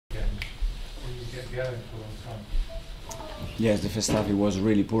to go in for a long time. Yes, the first half it was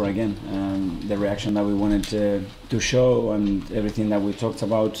really poor again. The reaction that we wanted to show and everything that we talked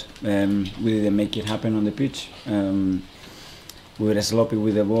about, we didn't make it happen on the pitch. We were sloppy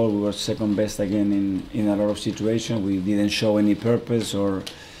with the ball. We were second best again in a lot of situations. We didn't show any purpose or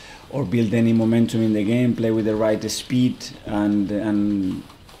build any momentum in the game. Play with the right speed and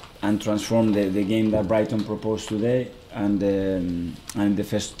transform the game that Brighton proposed today. And the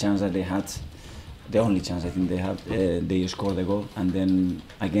first chance that they had, the only chance I think they had, they scored the goal. And then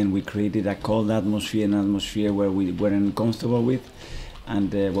again we created a cold atmosphere, an atmosphere where we weren't comfortable with.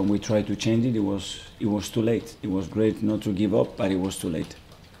 And when we tried to change it, it was too late. It was great not to give up, but it was too late.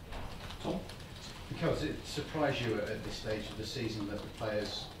 Tom? Mikel, does it surprise you at this stage of the season that the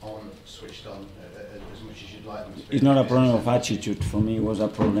players aren't switched on as much as you'd like them to be? It's not a problem of attitude. For me, it was a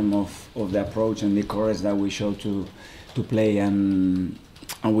problem of the approach and the courage that we showed to play, and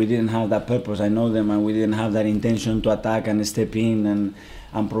we didn't have that purpose. I know them, and we didn't have that intention to attack and step in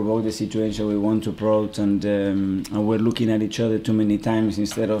and provoke the situation we want to provoke. And we're looking at each other too many times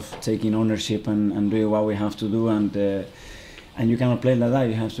instead of taking ownership and doing what we have to do. And you cannot play like that.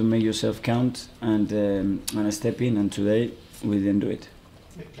 You have to make yourself count and step in. And today we didn't do it.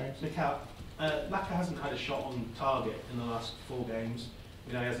 Mikel, Laka hasn't had a shot on target in the last 4 games.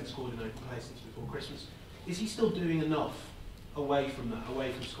 You know, he hasn't scored in open play since before Christmas. Is he still doing enough away from that,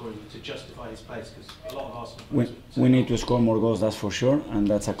 away from scoring, to justify his place? Because a lot of Arsenal... We need to score more goals, that's for sure, and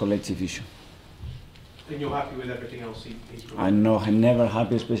that's a collective issue. And you're happy with everything else he's provided? I know, I'm never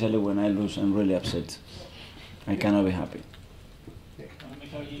happy, especially when I lose. I'm really upset. I cannot be happy.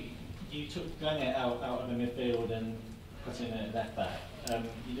 Mikel, you took Granit out of the midfield and put in a left back.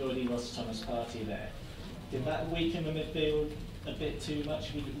 You'd already lost Thomas Partey there. Did that weaken the midfield a bit too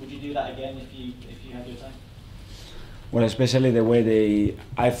much? Would you do that again if you had your time? Well, especially the way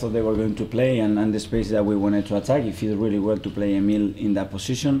I thought they were going to play and the space that we wanted to attack. It feels really well to play Emil in that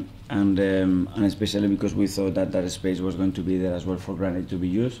position, and especially because we thought that space was going to be there as well for Granit to be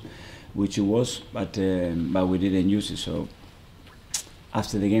used, which it was, but we didn't use it. So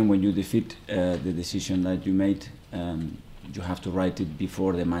after the game, when you defeat the decision that you made, you have to write it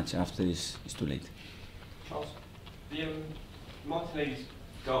before the match. After it's too late. Charles, the Martinelli's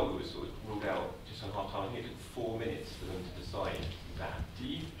goal was sort of ruled out just on half time. I think it took 4 minutes for them to decide that. Do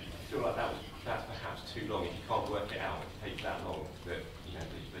you feel like that's perhaps too long? If you can't work it out, it takes that long, that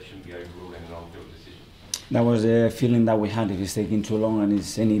they shouldn't be overruling an on-field decision? That was the feeling that we had. If it's taking too long and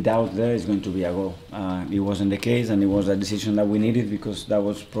there's any doubt there, it's going to be a goal. It wasn't the case, and it was a decision that we needed because that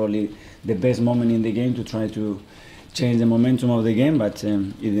was probably the best moment in the game to try to change the momentum of the game, but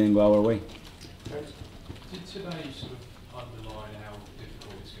it didn't go our way. Did today sort of underline how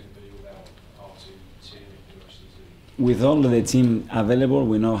difficult it's going to be without R2 and the rest of the team? With all of the team available,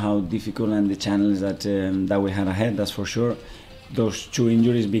 we know how difficult and the challenge that we had ahead, that's for sure. Those 2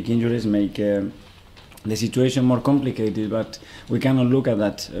 injuries, big injuries, make the situation more complicated, but we cannot look at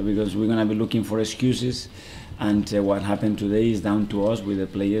that because we're going to be looking for excuses, and what happened today is down to us with the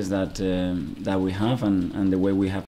players that we have and the way we have